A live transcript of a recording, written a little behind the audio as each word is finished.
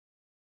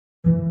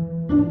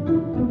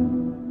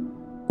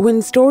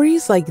When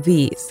stories like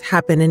these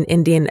happen in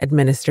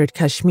Indian-administered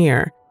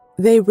Kashmir,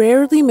 they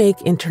rarely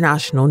make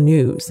international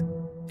news,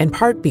 in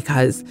part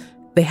because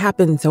they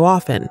happen so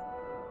often.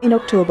 In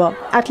October,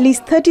 at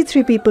least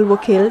 33 people were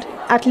killed,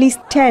 at least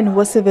 10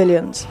 were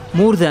civilians.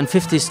 More than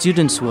 50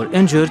 students were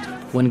injured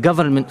when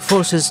government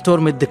forces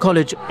stormed the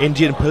college.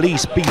 Indian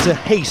police beat a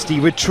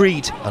hasty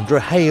retreat under a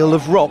hail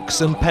of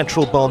rocks and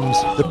petrol bombs.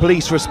 The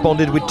police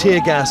responded with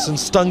tear gas and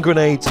stun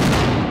grenades.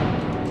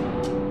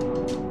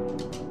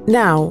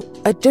 Now,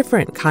 a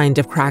different kind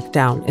of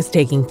crackdown is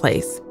taking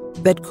place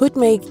that could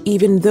make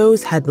even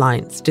those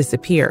headlines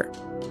disappear.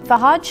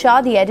 Fahad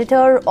Shah, the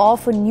editor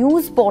of a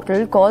news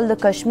portal called The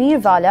Kashmir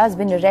Wala, has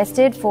been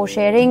arrested for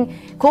sharing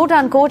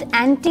quote-unquote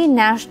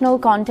anti-national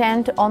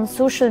content on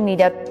social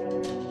media.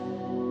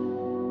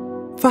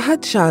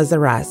 Fahad Shah's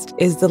arrest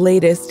is the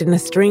latest in a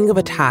string of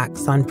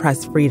attacks on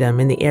press freedom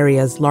in the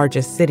area's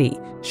largest city,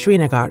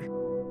 Srinagar.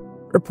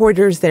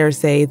 Reporters there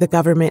say the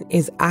government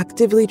is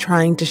actively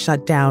trying to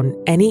shut down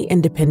any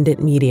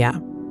independent media.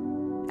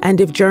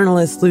 And if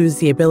journalists lose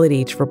the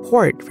ability to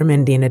report from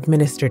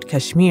Indian-administered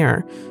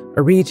Kashmir,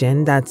 a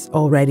region that's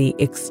already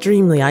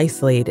extremely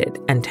isolated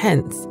and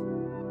tense,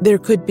 there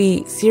could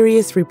be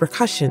serious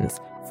repercussions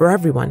for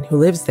everyone who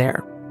lives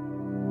there.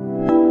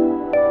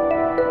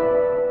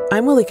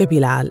 I'm Malika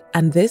Bilal,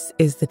 and this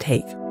is The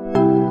Take.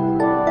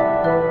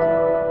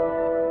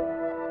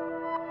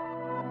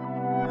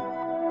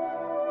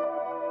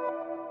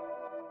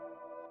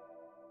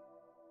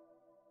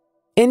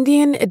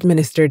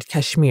 Indian-administered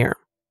Kashmir.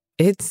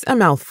 It's a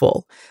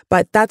mouthful,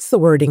 but that's the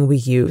wording we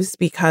use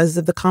because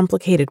of the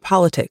complicated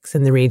politics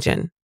in the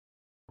region.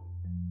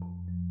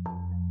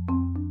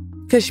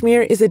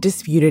 Kashmir is a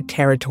disputed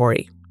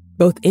territory.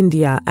 Both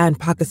India and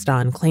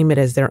Pakistan claim it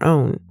as their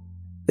own.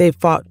 They've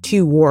fought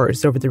 2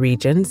 wars over the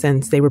region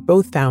since they were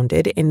both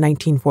founded in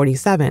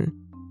 1947.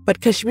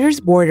 But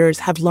Kashmir's borders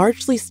have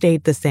largely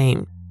stayed the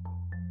same.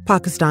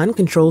 Pakistan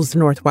controls the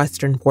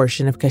northwestern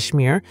portion of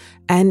Kashmir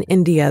and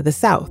India the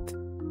south.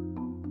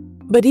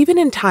 But even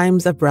in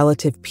times of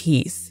relative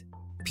peace,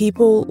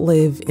 people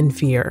live in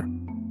fear.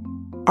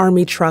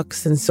 Army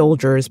trucks and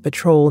soldiers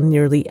patrol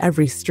nearly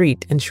every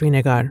street in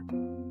Srinagar.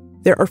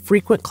 There are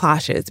frequent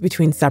clashes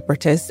between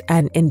separatists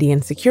and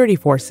Indian security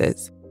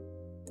forces,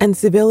 and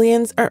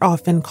civilians are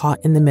often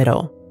caught in the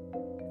middle.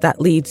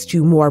 That leads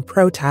to more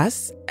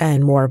protests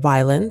and more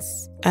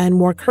violence and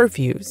more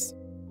curfews.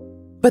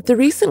 But the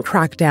recent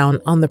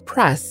crackdown on the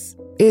press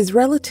is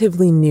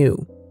relatively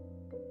new.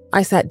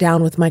 I sat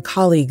down with my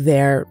colleague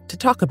there to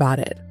talk about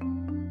it.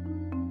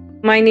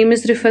 My name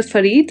is Rifat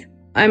Farid.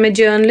 I'm a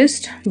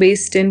journalist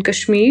based in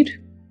Kashmir,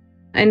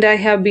 and I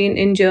have been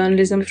in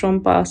journalism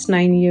from past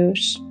 9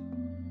 years.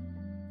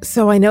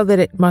 So I know that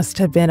it must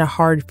have been a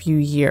hard few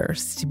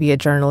years to be a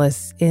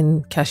journalist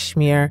in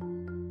Kashmir,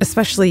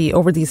 especially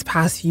over these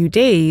past few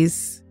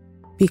days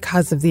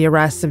because of the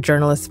arrest of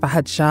journalist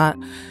Fahad Shah.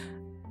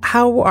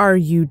 How are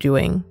you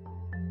doing?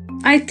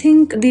 I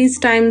think these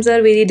times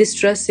are very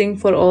distressing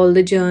for all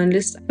the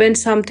journalists. When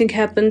something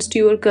happens to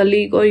your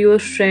colleague or your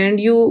friend,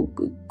 you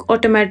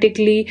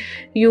automatically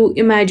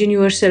imagine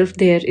yourself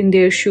there in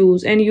their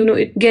shoes, and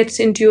it gets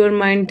into your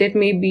mind that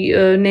maybe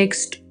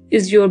next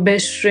is your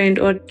best friend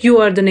or you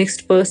are the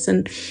next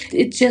person.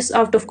 It's just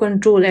out of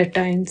control at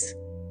times.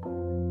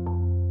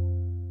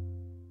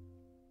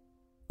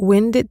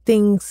 When did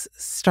things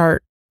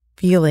start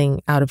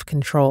feeling out of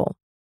control?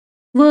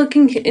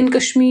 Working in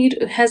Kashmir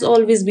has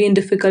always been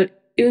difficult.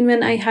 Even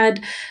when I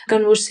had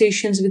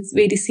conversations with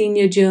very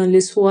senior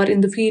journalists who are in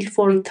the field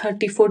for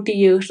 30, 40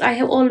 years, I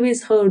have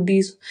always heard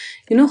these,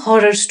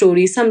 horror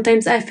stories.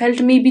 Sometimes I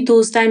felt maybe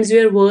those times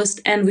were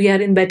worst and we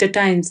are in better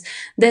times.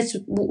 That's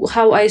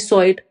how I saw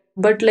it.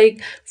 But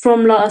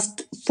from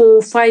last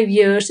 4-5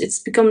 years, it's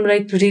become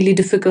really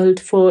difficult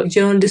for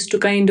journalists to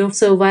kind of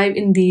survive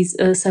in these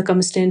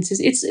circumstances.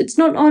 It's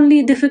not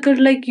only difficult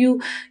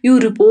you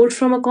report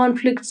from a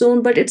conflict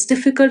zone, but it's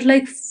difficult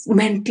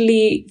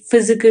mentally,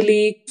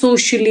 physically,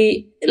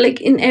 socially,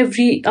 in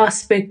every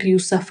aspect you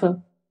suffer.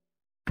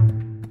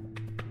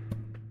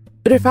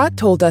 Rifat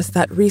told us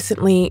that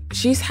recently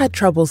she's had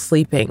trouble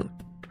sleeping.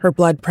 Her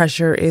blood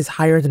pressure is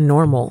higher than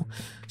normal.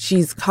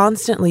 She's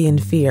constantly in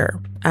fear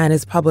and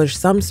has published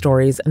some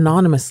stories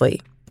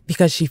anonymously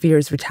because she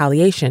fears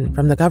retaliation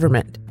from the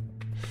government.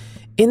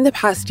 In the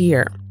past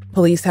year,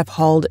 police have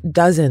hauled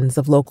dozens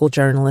of local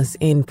journalists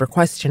in for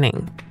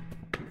questioning.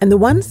 And the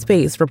one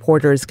space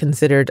reporters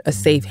considered a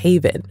safe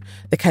haven,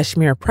 the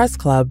Kashmir Press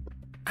Club,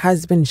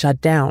 has been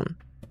shut down.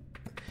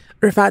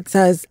 Rifat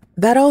says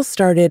that all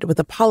started with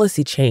a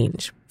policy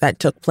change that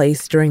took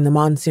place during the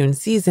monsoon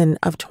season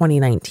of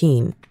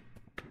 2019.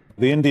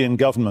 The Indian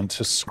government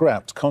has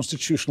scrapped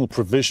constitutional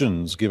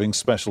provisions giving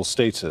special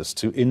status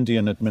to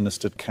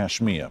Indian-administered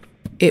Kashmir.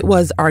 It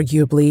was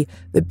arguably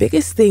the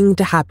biggest thing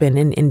to happen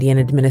in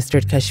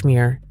Indian-administered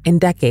Kashmir in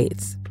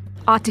decades.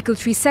 Article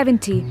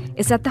 370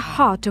 is at the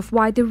heart of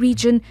why the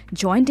region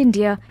joined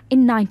India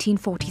in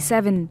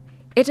 1947.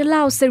 It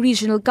allows the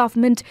regional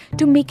government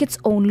to make its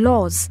own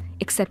laws,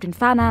 except in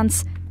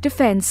finance,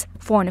 defense,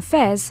 foreign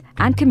affairs,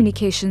 and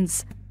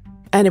communications.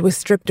 And it was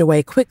stripped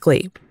away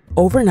quickly,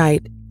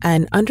 overnight,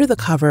 and under the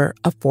cover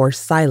of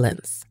forced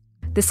silence.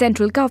 The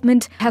central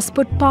government has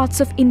put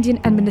parts of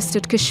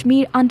Indian-administered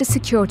Kashmir under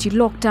security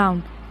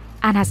lockdown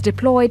and has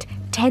deployed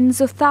tens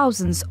of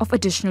thousands of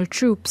additional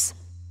troops.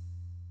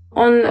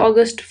 On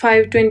August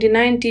 5,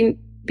 2019,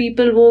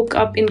 people woke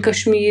up in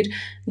Kashmir.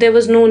 There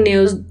was no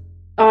news.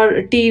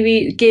 Our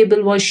TV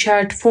cable was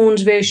shut,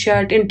 phones were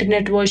shut,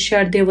 internet was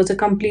shut. There was a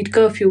complete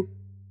curfew.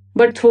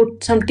 But through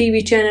some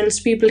TV channels,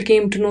 people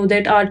came to know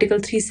that Article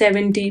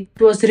 370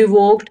 was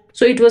revoked.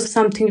 So it was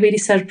something very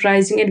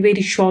surprising and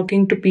very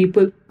shocking to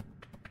people.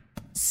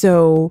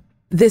 So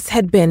this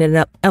had been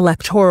an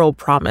electoral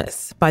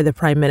promise by the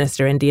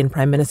Indian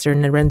Prime Minister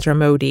Narendra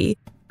Modi,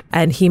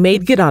 and he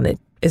made good on it.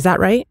 Is that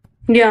right?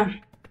 Yeah.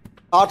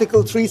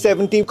 Article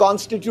 370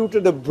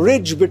 constituted a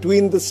bridge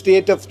between the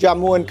state of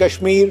Jammu and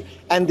Kashmir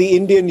and the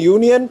Indian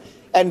Union,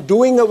 and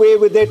doing away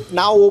with it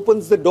now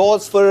opens the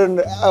doors for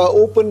an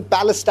open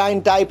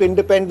Palestine-type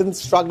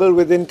independence struggle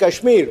within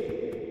Kashmir.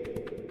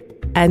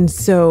 And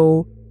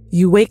so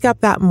you wake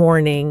up that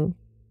morning,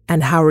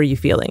 and how are you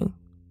feeling?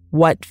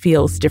 What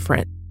feels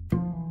different?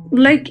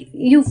 Like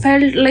you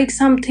felt like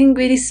something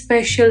very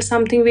special,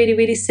 something very,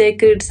 very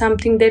sacred,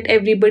 something that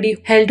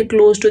everybody held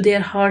close to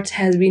their hearts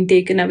has been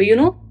taken away.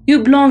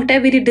 You belong to a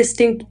very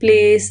distinct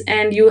place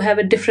and you have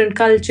a different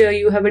culture,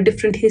 you have a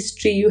different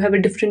history, you have a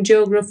different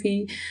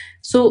geography.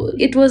 So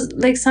it was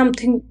like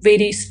something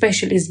very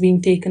special is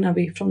being taken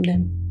away from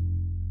them.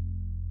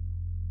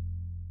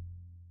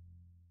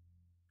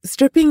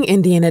 Stripping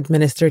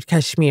Indian-administered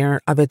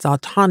Kashmir of its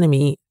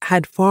autonomy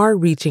had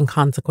far-reaching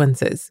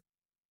consequences.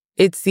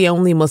 It's the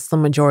only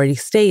Muslim-majority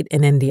state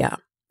in India,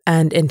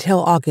 and until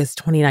August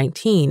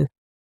 2019,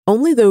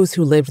 only those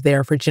who lived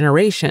there for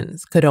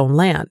generations could own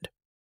land.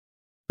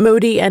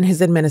 Modi and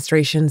his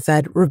administration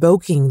said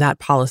revoking that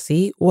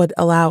policy would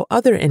allow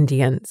other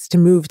Indians to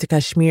move to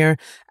Kashmir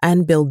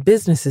and build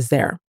businesses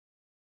there.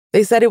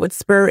 They said it would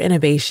spur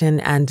innovation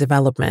and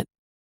development.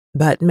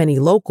 But many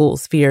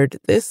locals feared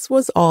this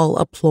was all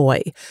a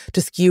ploy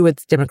to skew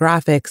its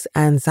demographics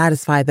and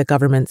satisfy the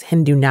government's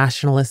Hindu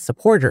nationalist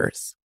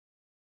supporters.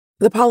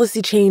 The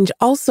policy change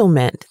also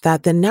meant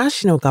that the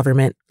national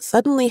government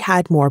suddenly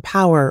had more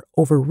power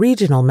over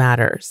regional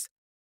matters.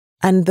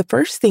 And the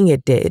first thing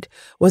it did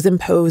was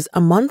impose a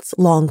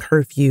months-long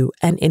curfew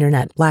and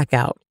internet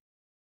blackout.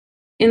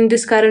 In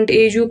this current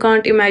age, you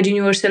can't imagine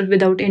yourself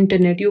without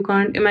internet. You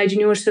can't imagine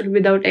yourself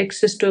without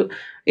access to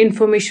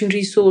information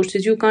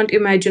resources. You can't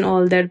imagine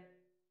all that.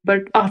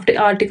 But after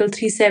Article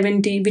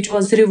 370, which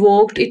was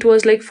revoked, it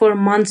was like for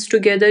months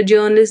together,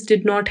 journalists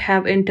did not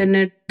have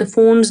internet. The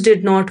phones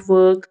did not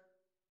work.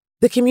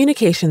 The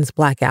communications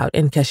blackout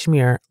in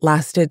Kashmir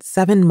lasted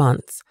 7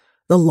 months,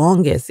 the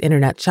longest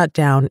internet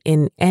shutdown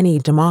in any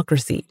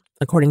democracy,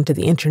 according to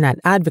the internet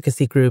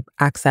advocacy group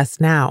Access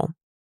Now.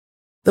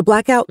 The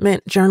blackout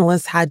meant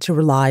journalists had to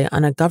rely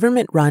on a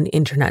government-run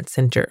internet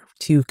center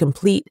to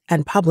complete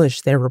and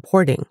publish their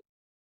reporting.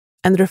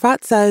 And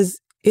Rifat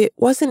says it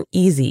wasn't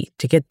easy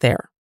to get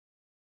there.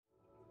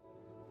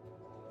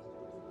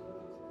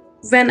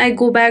 When I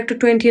go back to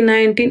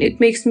 2019, it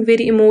makes me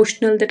very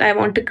emotional that I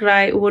want to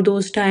cry over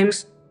those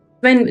times.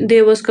 When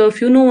there was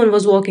curfew, no one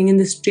was walking in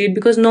the street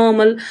because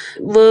normal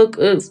work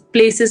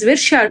places were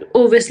shut.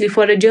 Obviously,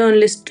 for a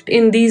journalist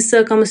in these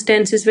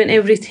circumstances, when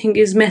everything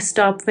is messed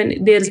up,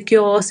 when there's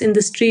chaos in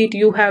the street,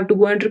 you have to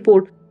go and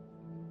report.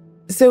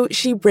 So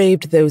she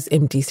braved those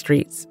empty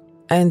streets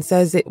and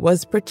says it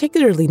was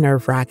particularly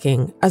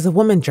nerve-wracking as a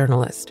woman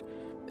journalist,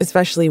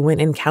 especially when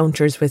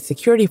encounters with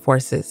security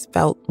forces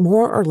felt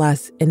more or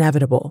less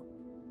inevitable.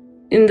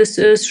 In the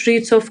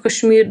streets of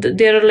Kashmir,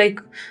 there are like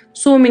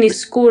so many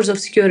scores of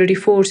security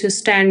forces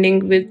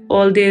standing with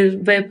all their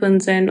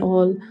weapons and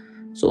all.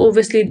 So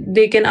obviously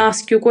they can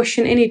ask you a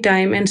question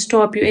anytime and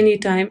stop you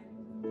anytime.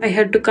 I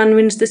had to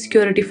convince the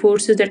security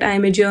forces that I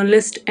am a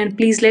journalist and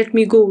please let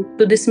me go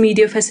to this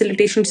media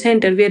facilitation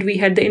center where we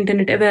had the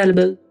internet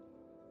available.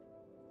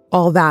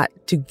 All that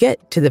to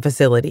get to the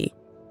facility.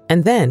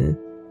 And then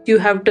you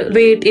have to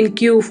wait in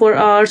queue for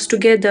hours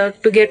together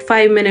to get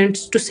 5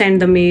 minutes to send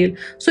the mail.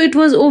 So it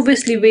was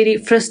obviously very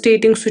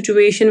frustrating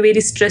situation, very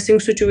stressing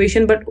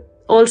situation, but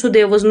also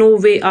there was no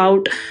way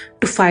out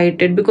to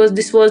fight it because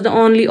this was the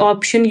only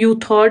option you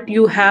thought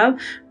you have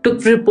to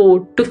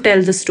report, to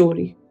tell the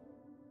story.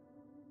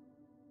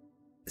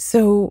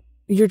 So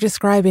you're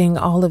describing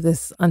all of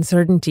this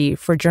uncertainty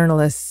for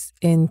journalists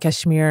in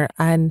Kashmir,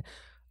 and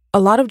a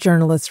lot of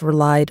journalists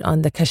relied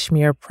on the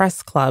Kashmir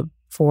Press Club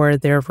for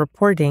their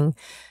reporting.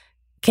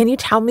 Can you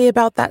tell me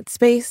about that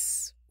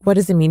space? What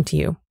does it mean to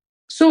you?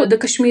 So the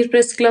Kashmir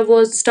Press Club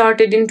was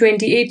started in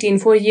 2018.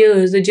 For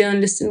years, the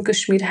journalists in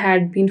Kashmir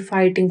had been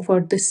fighting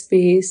for this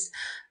space.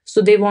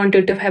 So they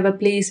wanted to have a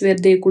place where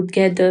they could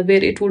gather,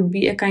 where it would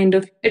be a kind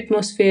of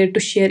atmosphere to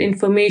share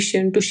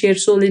information, to share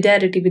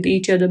solidarity with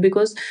each other,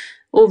 because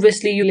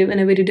Obviously, you live in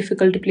a very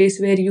difficult place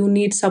where you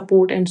need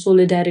support and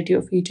solidarity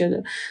of each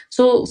other.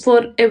 So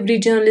for every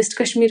journalist,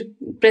 Kashmir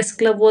Press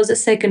Club was a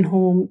second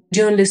home.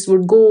 Journalists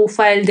would go,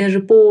 file their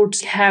reports,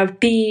 have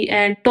tea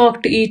and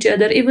talk to each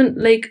other. Even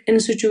like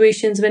in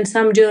situations when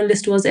some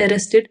journalist was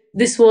arrested,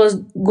 this was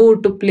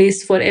go-to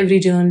place for every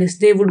journalist.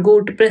 They would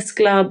go to Press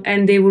Club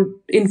and they would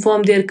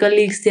inform their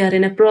colleagues they are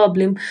in a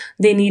problem,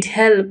 they need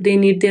help, they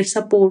need their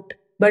support.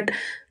 But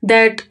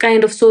that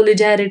kind of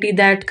solidarity,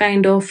 that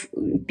kind of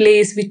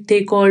place which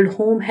they called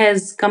home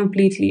has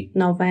completely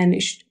now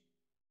vanished.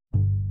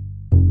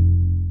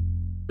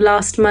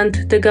 Last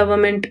month, the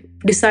government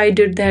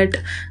decided that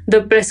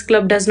the press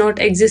club does not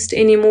exist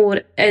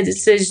anymore as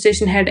its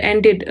registration had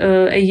ended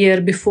a year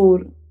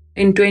before.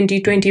 In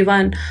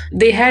 2021,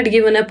 they had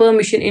given a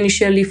permission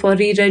initially for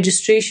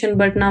re-registration,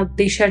 but now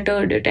they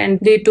shuttered it and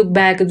they took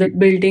back the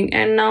building,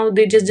 and now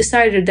they just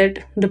decided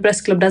that the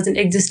press club doesn't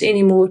exist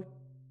anymore.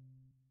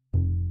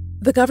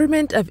 The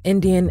government of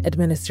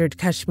Indian-administered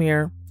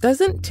Kashmir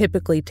doesn't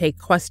typically take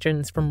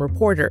questions from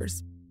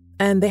reporters,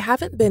 and they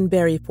haven't been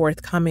very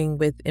forthcoming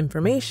with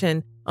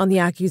information on the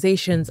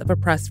accusations of a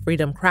press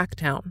freedom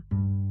crackdown.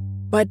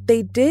 But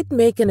they did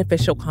make an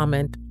official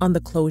comment on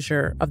the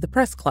closure of the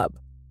press club.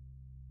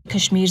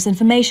 Kashmir's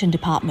Information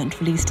Department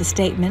released a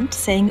statement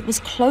saying it was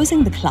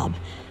closing the club,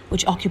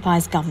 which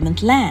occupies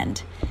government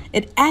land.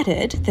 It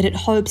added that it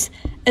hopes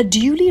a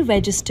duly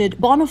registered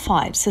bona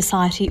fide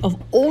society of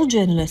all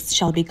journalists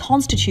shall be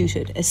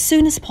constituted as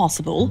soon as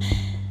possible,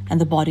 and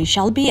the body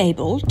shall be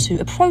able to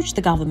approach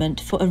the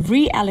government for a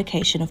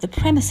reallocation of the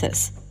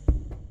premises.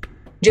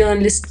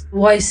 Journalists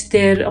voiced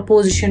their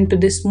opposition to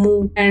this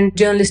move, and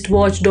journalist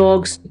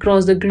watchdogs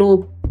across the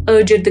globe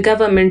urged the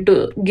government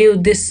to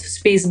give this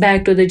space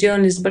back to the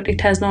journalists, but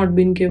it has not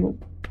been given.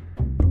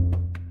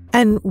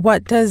 And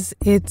what does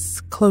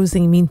its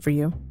closing mean for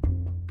you?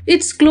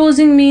 Its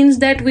closing means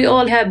that we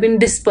all have been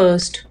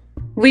dispersed.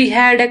 We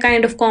had a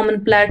kind of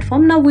common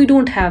platform, now we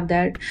don't have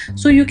that.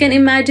 So you can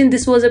imagine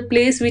this was a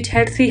place which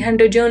had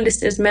 300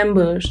 journalists as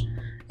members.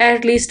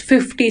 At least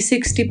 50,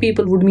 60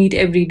 people would meet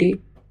every day.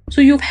 So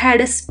you've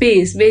had a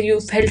space where you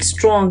felt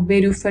strong, where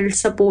you felt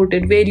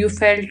supported, where you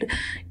felt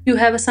you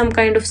have some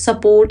kind of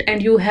support,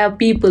 and you have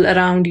people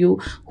around you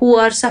who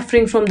are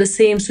suffering from the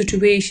same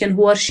situation,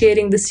 who are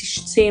sharing the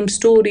same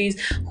stories,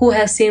 who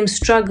have same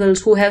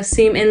struggles, who have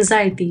same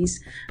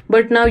anxieties.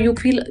 But now you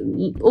feel,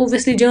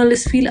 obviously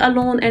journalists feel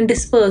alone and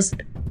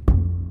dispersed.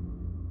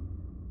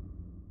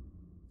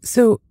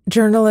 So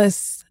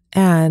journalists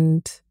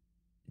and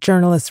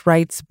journalist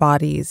rights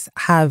bodies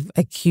have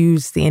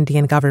accused the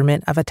Indian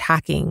government of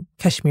attacking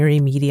Kashmiri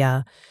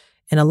media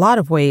in a lot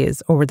of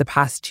ways over the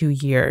past 2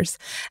 years.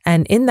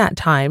 And in that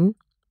time,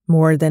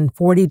 more than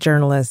 40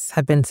 journalists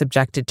have been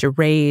subjected to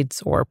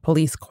raids or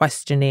police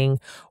questioning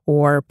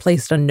or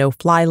placed on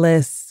no-fly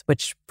lists,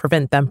 which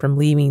prevent them from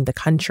leaving the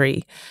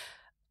country.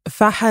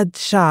 Fahad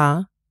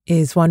Shah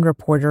is one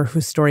reporter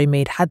whose story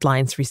made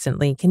headlines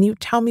recently. Can you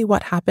tell me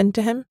what happened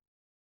to him?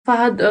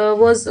 Fahad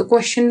was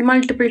questioned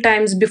multiple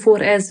times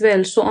before as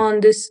well. So on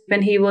this,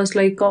 when he was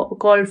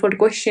called for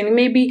questioning,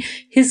 maybe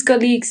his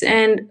colleagues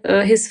and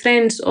his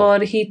friends, or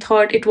he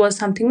thought it was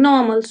something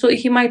normal. So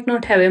he might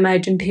not have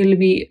imagined he'll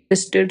be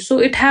arrested. So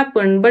it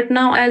happened. But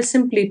now I'll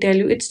simply tell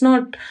you, it's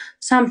not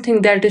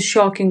something that is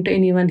shocking to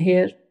anyone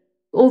here.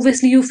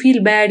 Obviously, you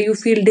feel bad, you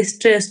feel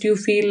distressed, you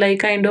feel like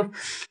kind of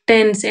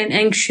tense and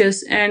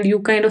anxious, and you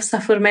kind of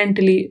suffer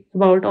mentally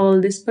about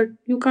all this, but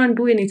you can't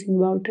do anything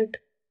about it.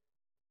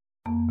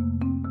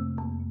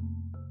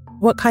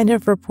 What kind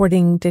of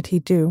reporting did he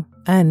do,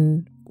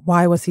 and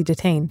why was he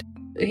detained?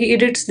 He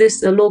edits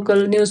this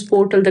local news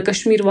portal, the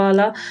Kashmir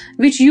Wala,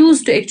 which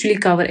used to actually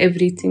cover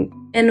everything.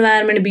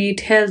 Environment, be it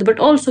health, but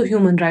also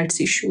human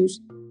rights issues.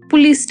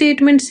 Police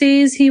statement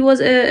says he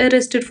was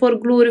arrested for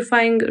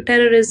glorifying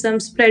terrorism,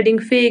 spreading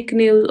fake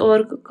news,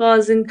 or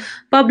causing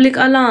public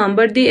alarm,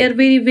 but they are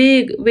very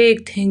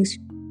vague things.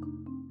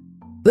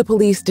 The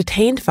police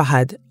detained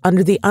Fahad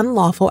under the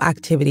Unlawful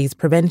Activities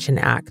Prevention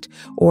Act,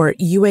 or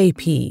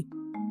UAP.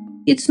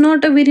 It's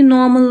not a very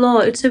normal law.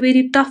 It's a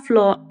very tough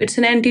law. It's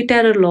an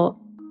anti-terror law.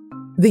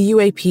 The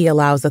UAP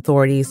allows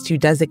authorities to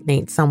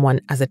designate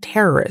someone as a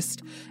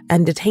terrorist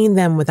and detain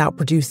them without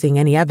producing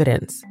any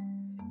evidence.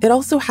 It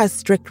also has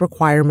strict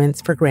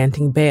requirements for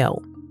granting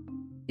bail.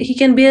 He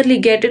can barely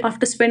get it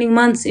after spending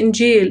months in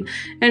jail,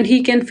 and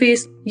he can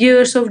face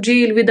years of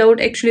jail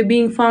without actually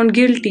being found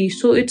guilty.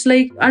 So it's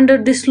like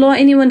under this law,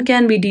 anyone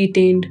can be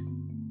detained.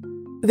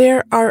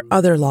 There are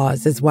other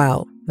laws as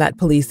well that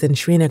police in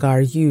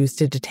Srinagar use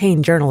to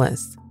detain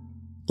journalists.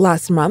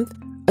 Last month,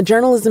 a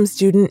journalism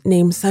student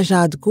named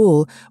Sajad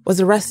Gul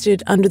was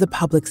arrested under the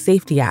Public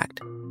Safety Act.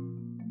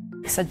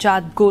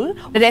 Sajad Gul,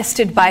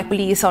 arrested by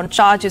police on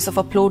charges of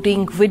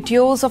uploading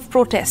videos of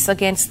protests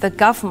against the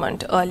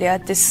government earlier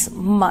this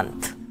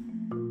month.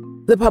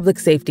 The Public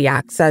Safety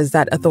Act says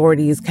that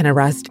authorities can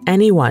arrest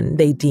anyone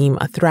they deem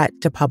a threat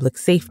to public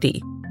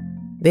safety.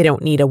 They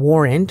don't need a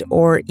warrant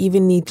or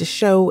even need to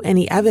show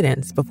any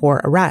evidence before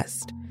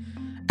arrest.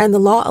 And the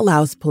law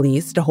allows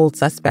police to hold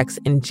suspects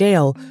in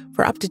jail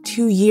for up to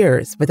 2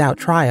 years without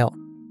trial.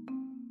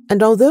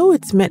 And although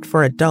it's meant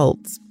for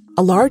adults,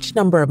 a large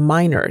number of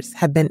minors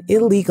have been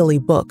illegally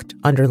booked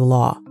under the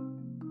law.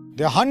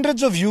 There are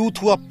hundreds of youth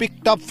who are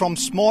picked up from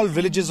small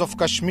villages of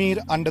Kashmir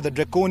under the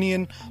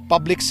draconian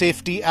Public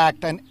Safety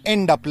Act and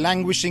end up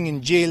languishing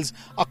in jails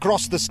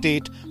across the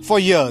state for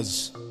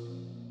years.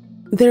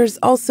 There's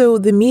also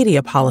the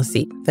media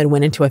policy that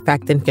went into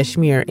effect in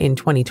Kashmir in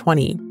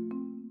 2020.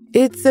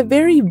 It's a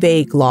very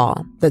vague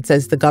law that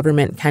says the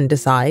government can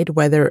decide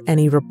whether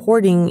any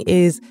reporting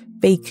is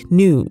fake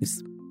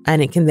news,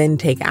 and it can then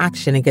take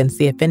action against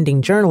the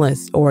offending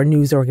journalists or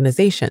news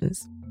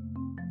organizations.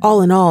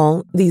 All in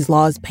all, these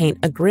laws paint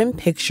a grim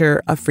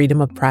picture of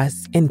freedom of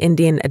press in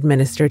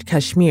Indian-administered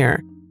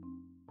Kashmir.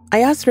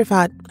 I asked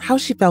Rifat how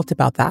she felt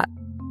about that.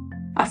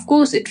 Of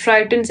course, it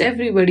frightens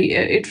everybody.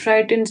 It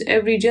frightens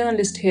every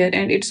journalist here,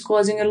 and it's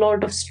causing a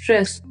lot of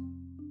stress.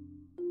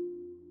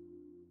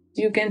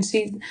 You can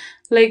see,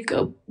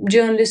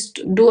 journalists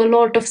do a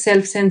lot of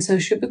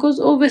self-censorship because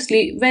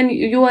obviously when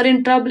you are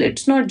in trouble,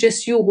 it's not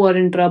just you who are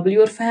in trouble,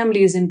 your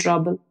family is in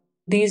trouble.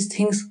 These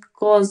things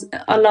cause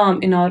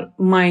alarm in our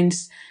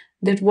minds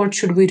that what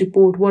should we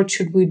report, what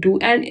should we do?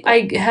 And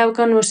I have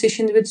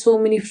conversations with so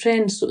many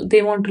friends,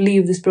 they want to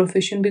leave this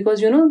profession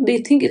because, they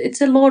think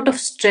it's a lot of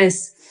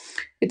stress.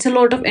 It's a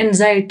lot of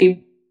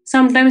anxiety.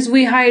 Sometimes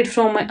we hide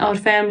from our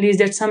families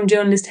that some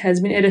journalist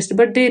has been arrested,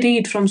 but they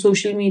read from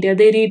social media,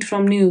 they read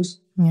from news.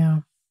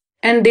 Yeah.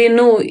 And they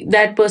know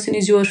that person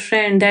is your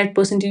friend, that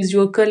person is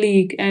your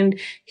colleague, and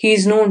he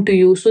is known to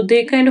you. So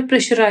they kind of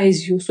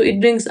pressurize you. So it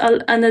brings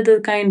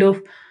another kind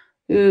of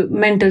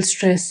mental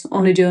stress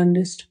on a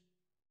journalist.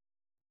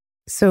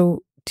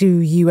 So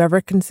do you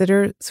ever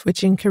consider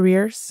switching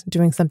careers,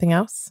 doing something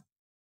else?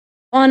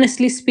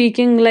 Honestly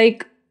speaking,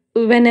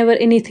 whenever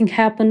anything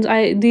happens,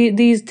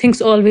 these things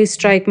always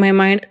strike my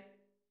mind.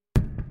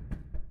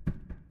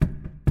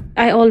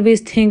 I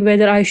always think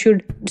whether I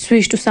should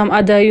switch to some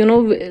other,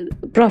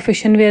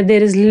 profession where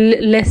there is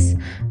less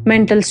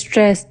mental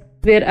stress,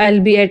 where I'll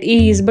be at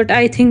ease. But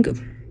I think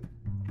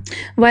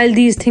while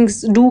these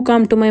things do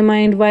come to my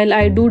mind, while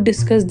I do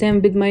discuss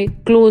them with my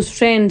close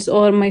friends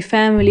or my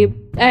family,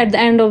 at the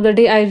end of the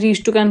day, I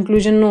reach to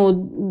conclusion,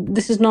 no,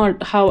 this is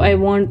not how I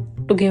want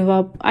to give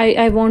up.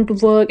 I want to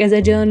work as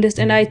a journalist,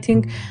 and I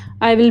think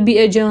I will be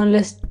a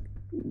journalist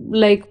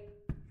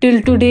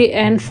till today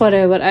and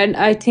forever. And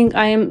I think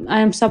I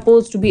am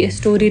supposed to be a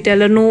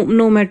storyteller.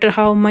 No matter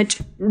how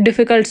much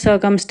difficult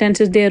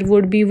circumstances there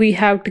would be, we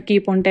have to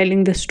keep on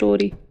telling the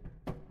story.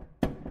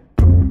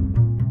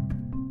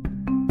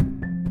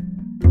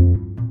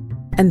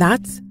 And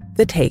that's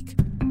The Take.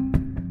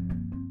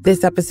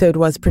 This episode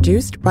was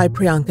produced by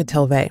Priyanka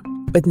Tilve,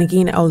 with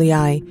Nagin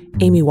Oliai,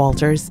 Amy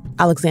Walters,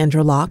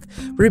 Alexandra Locke,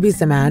 Ruby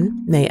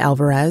Zaman, Nay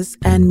Alvarez,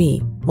 and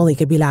me,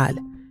 Malika Bilal.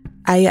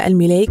 Aya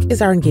El-Milaik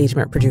is our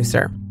engagement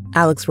producer.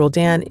 Alex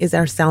Roldan is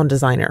our sound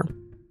designer.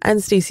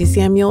 And Stacey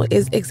Samuel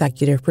is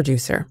executive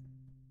producer.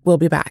 We'll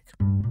be back.